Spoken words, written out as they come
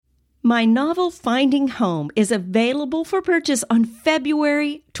My novel, Finding Home, is available for purchase on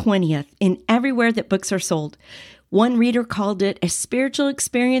February 20th in everywhere that books are sold. One reader called it a spiritual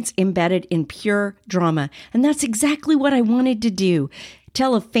experience embedded in pure drama, and that's exactly what I wanted to do.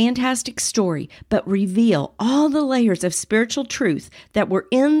 Tell a fantastic story, but reveal all the layers of spiritual truth that were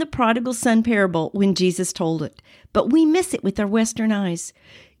in the prodigal son parable when Jesus told it. But we miss it with our Western eyes.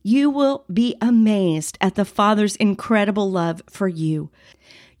 You will be amazed at the Father's incredible love for you.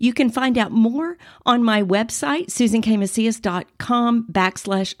 You can find out more on my website,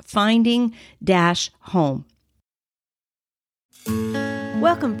 susankmacias.com/finding-home.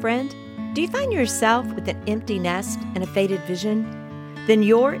 Welcome, friend. Do you find yourself with an empty nest and a faded vision? Then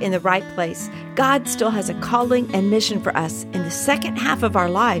you're in the right place. God still has a calling and mission for us in the second half of our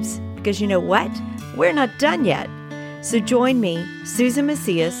lives, because you know what? We're not done yet. So join me, Susan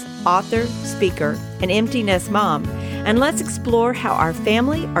Macias, author, speaker, and empty nest mom, and let's explore how our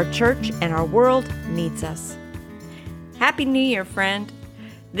family, our church, and our world needs us. Happy New Year, friend.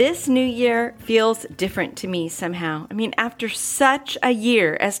 This new year feels different to me somehow. I mean, after such a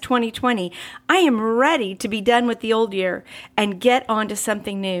year as 2020, I am ready to be done with the old year and get on to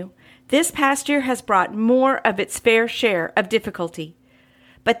something new. This past year has brought more of its fair share of difficulty.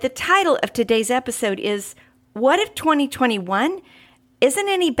 But the title of today's episode is, What if 2021 isn't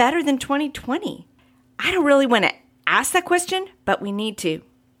any better than 2020? I don't really want to ask that question, but we need to.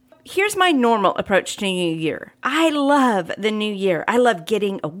 Here's my normal approach to New Year. I love the new year. I love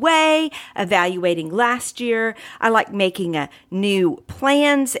getting away, evaluating last year. I like making new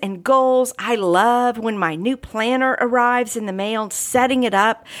plans and goals. I love when my new planner arrives in the mail, setting it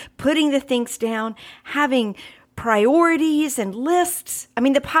up, putting the things down, having priorities and lists. I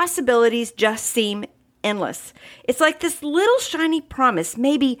mean, the possibilities just seem endless. It's like this little shiny promise.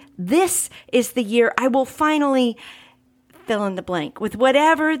 Maybe this is the year I will finally fill in the blank with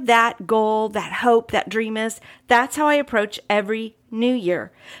whatever that goal, that hope, that dream is. That's how I approach every new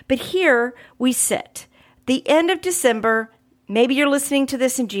year. But here we sit, the end of December. Maybe you're listening to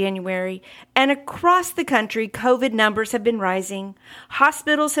this in January, and across the country, COVID numbers have been rising,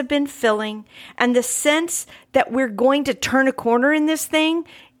 hospitals have been filling, and the sense that we're going to turn a corner in this thing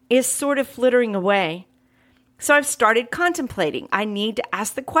is sort of flittering away. So I've started contemplating. I need to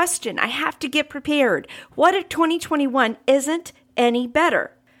ask the question. I have to get prepared. What if 2021 isn't any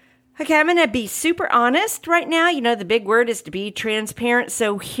better? Okay, I'm going to be super honest right now. You know, the big word is to be transparent.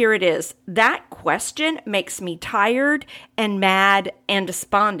 So here it is. That question makes me tired and mad and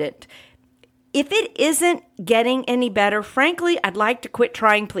despondent. If it isn't getting any better, frankly, I'd like to quit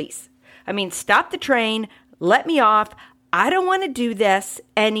trying, please. I mean, stop the train. Let me off. I don't want to do this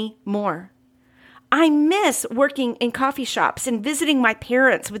anymore. I miss working in coffee shops and visiting my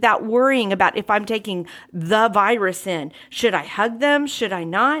parents without worrying about if I'm taking the virus in. Should I hug them? Should I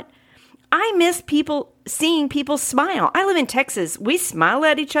not? I miss seeing people smile. I live in Texas. We smile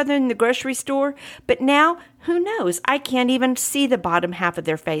at each other in the grocery store, but now, who knows? I can't even see the bottom half of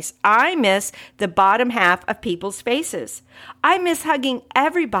their face. I miss the bottom half of people's faces. I miss hugging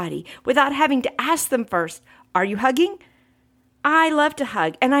everybody without having to ask them first, are you hugging? I love to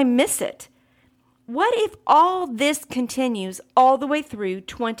hug, and I miss it. What if all this continues all the way through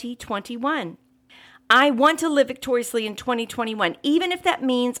 2021? I want to live victoriously in 2021, even if that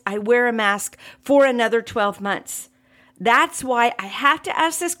means I wear a mask for another 12 months. That's why I have to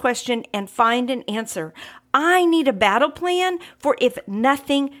ask this question and find an answer. I need a battle plan for if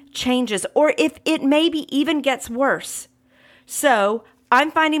nothing changes or if it maybe even gets worse. So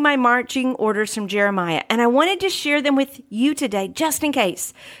I'm finding my marching orders from Jeremiah, and I wanted to share them with you today, just in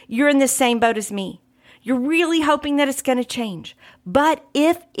case you're in the same boat as me. You're really hoping that it's going to change. But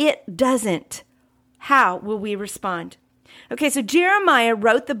if it doesn't, how will we respond? Okay, so Jeremiah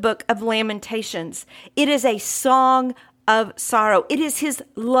wrote the book of Lamentations. It is a song of sorrow. It is his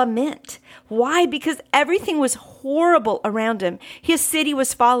lament. Why? Because everything was horrible around him. His city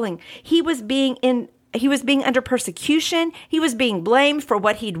was falling. He was being under persecution. He was being blamed for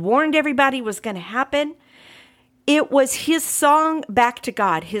what he'd warned everybody was going to happen. It was his song back to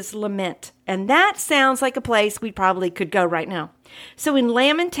God, his lament. And that sounds like a place we probably could go right now. So in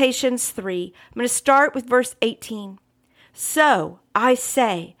Lamentations 3, I'm going to start with verse 18. So I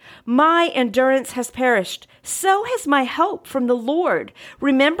say, my endurance has perished. So has my hope from the Lord.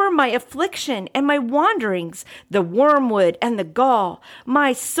 Remember my affliction and my wanderings, the wormwood and the gall.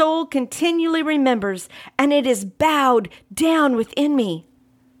 My soul continually remembers, and it is bowed down within me.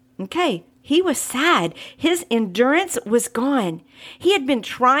 Okay. He was sad. His endurance was gone. He had been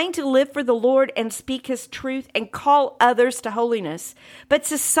trying to live for the Lord and speak his truth and call others to holiness. But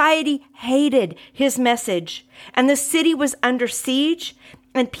society hated his message, and the city was under siege,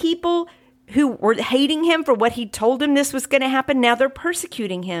 And people who were hating him for what he told them this was going to happen, now they're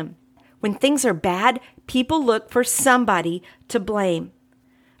persecuting him. When things are bad, people look for somebody to blame.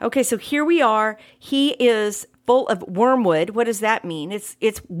 Okay, so here we are. He is full of wormwood. What does that mean?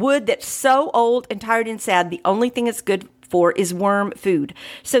 It's wood that's so old and tired and sad, the only thing it's good for is worm food.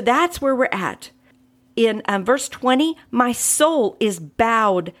 So that's where we're at. In verse 20, my soul is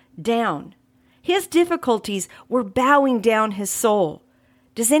bowed down. His difficulties were bowing down his soul.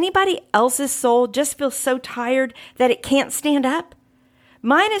 Does anybody else's soul just feel so tired that it can't stand up?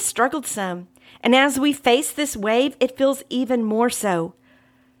 Mine has struggled some, and as we face this wave, it feels even more so.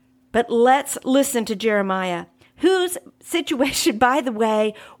 But let's listen to Jeremiah, whose situation, by the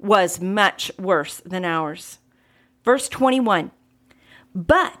way, was much worse than ours. Verse 21,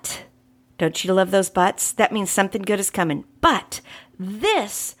 but, don't you love those buts? That means something good is coming. But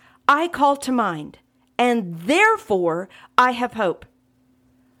this I call to mind, and therefore I have hope.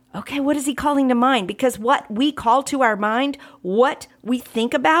 Okay, what is he calling to mind? Because what we call to our mind, what we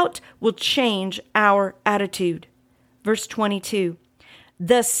think about, will change our attitude. Verse 22,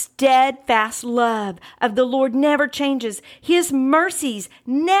 the steadfast love of the Lord never changes. His mercies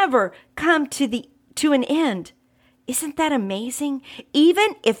never come to an end. Isn't that amazing?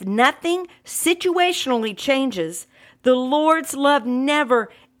 Even if nothing situationally changes, the Lord's love never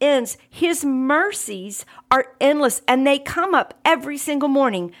ends. His mercies are endless, and they come up every single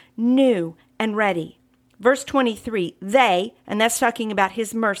morning, new and ready. Verse 23, they, and that's talking about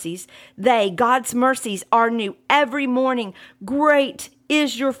his mercies, God's mercies are new every morning. Great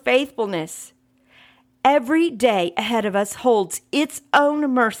is your faithfulness. Every day ahead of us holds its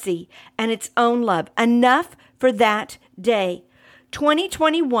own mercy and its own love, enough for that day.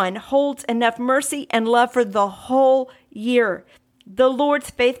 2021 holds enough mercy and love for the whole year. The Lord's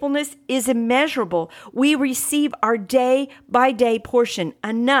faithfulness is immeasurable. We receive our day-by-day portion,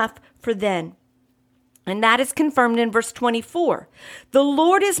 enough for then. And that is confirmed in verse 24. The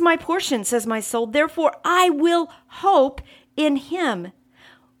Lord is my portion, says my soul, therefore I will hope in him.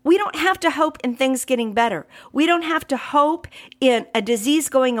 We don't have to hope in things getting better. We don't have to hope in a disease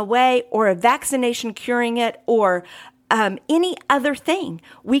going away or a vaccination curing it or any other thing.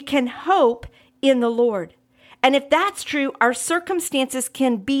 We can hope in the Lord. And if that's true, our circumstances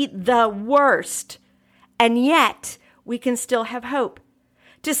can be the worst, and yet we can still have hope.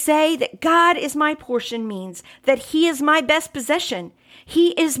 To say that God is my portion means that he is my best possession.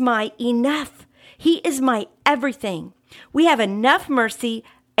 He is my enough. He is my everything. We have enough mercy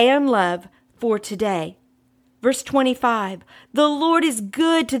and love for today. Verse 25, the Lord is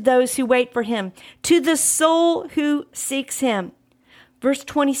good to those who wait for him, to the soul who seeks him. Verse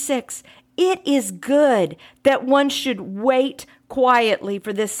 26, it is good that one should wait quietly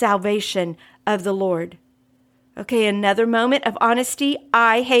for this salvation of the Lord. Okay, another moment of honesty.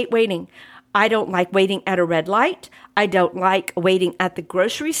 I hate waiting. I don't like waiting at a red light. I don't like waiting at the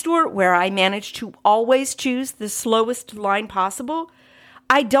grocery store where I manage to always choose the slowest line possible.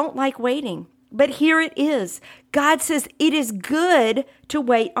 I don't like waiting, but here it is. God says it is good to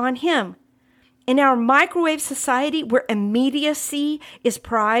wait on him. In our microwave society where immediacy is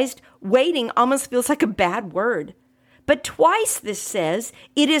prized, waiting almost feels like a bad word. But twice this says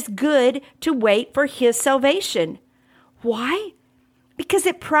it is good to wait for his salvation. Why? Because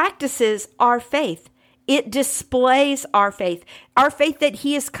it practices our faith. It displays our faith that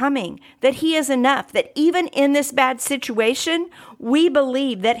he is coming, that he is enough, that even in this bad situation, we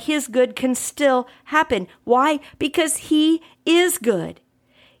believe that his good can still happen. Why? Because he is good.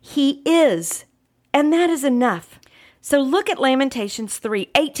 He is, and that is enough. So look at Lamentations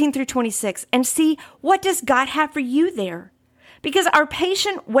 3:18 through 26 and see, what does God have for you there? Because our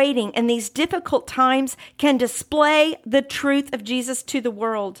patient waiting in these difficult times can display the truth of Jesus to the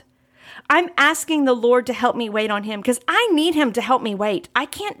world. I'm asking the Lord to help me wait on him because I need him to help me wait. I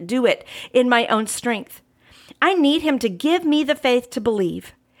can't do it in my own strength. I need him to give me the faith to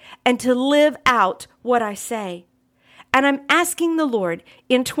believe and to live out what I say. And I'm asking the Lord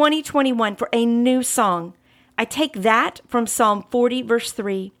in 2021 for a new song. I take that from Psalm 40, verse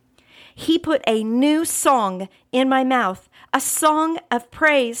 3. He put a new song in my mouth, a song of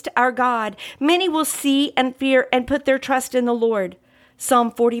praise to our God. Many will see and fear and put their trust in the Lord.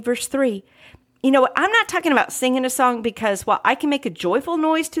 Psalm 40, verse 3. You know, I'm not talking about singing a song because while I can make a joyful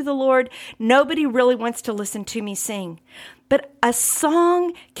noise to the Lord, nobody really wants to listen to me sing. But a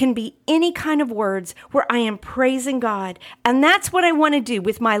song can be any kind of words where I am praising God. And that's what I want to do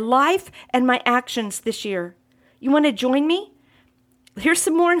with my life and my actions this year. You want to join me? Here's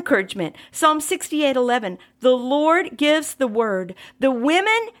some more encouragement. Psalm 68:11. The Lord gives the word. The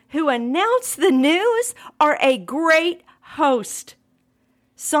women who announce the news are a great host.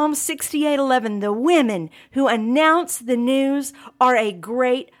 Psalm 68:11, the women who announce the news are a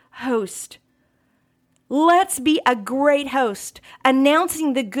great host. Let's be a great host,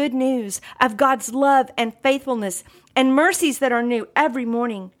 announcing the good news of God's love and faithfulness and mercies that are new every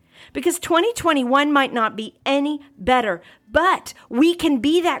morning. Because 2021 might not be any better, but we can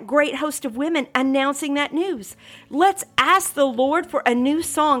be that great host of women announcing that news. Let's ask the Lord for a new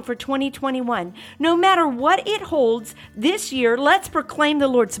song for 2021. No matter what it holds this year, let's proclaim the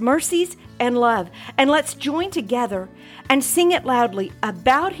Lord's mercies and love. And let's join together and sing it loudly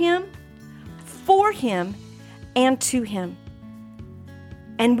about Him, for Him, and to Him.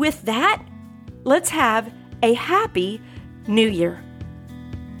 And with that, let's have a happy New Year.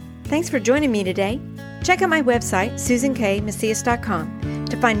 Thanks for joining me today. Check out my website, SusanKMacias.com,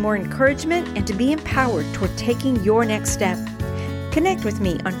 to find more encouragement and to be empowered toward taking your next step. Connect with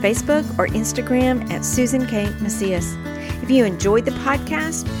me on Facebook or Instagram at Susan K. Macias. If you enjoyed the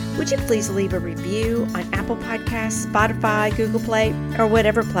podcast, would you please leave a review on Apple Podcasts, Spotify, Google Play, or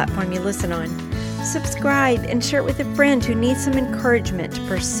whatever platform you listen on? Subscribe and share it with a friend who needs some encouragement to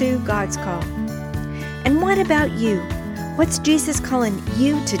pursue God's call. And what about you? What's Jesus calling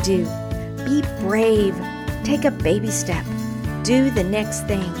you to do? Be brave. Take a baby step. Do the next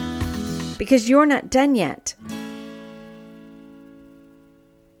thing. Because you're not done yet.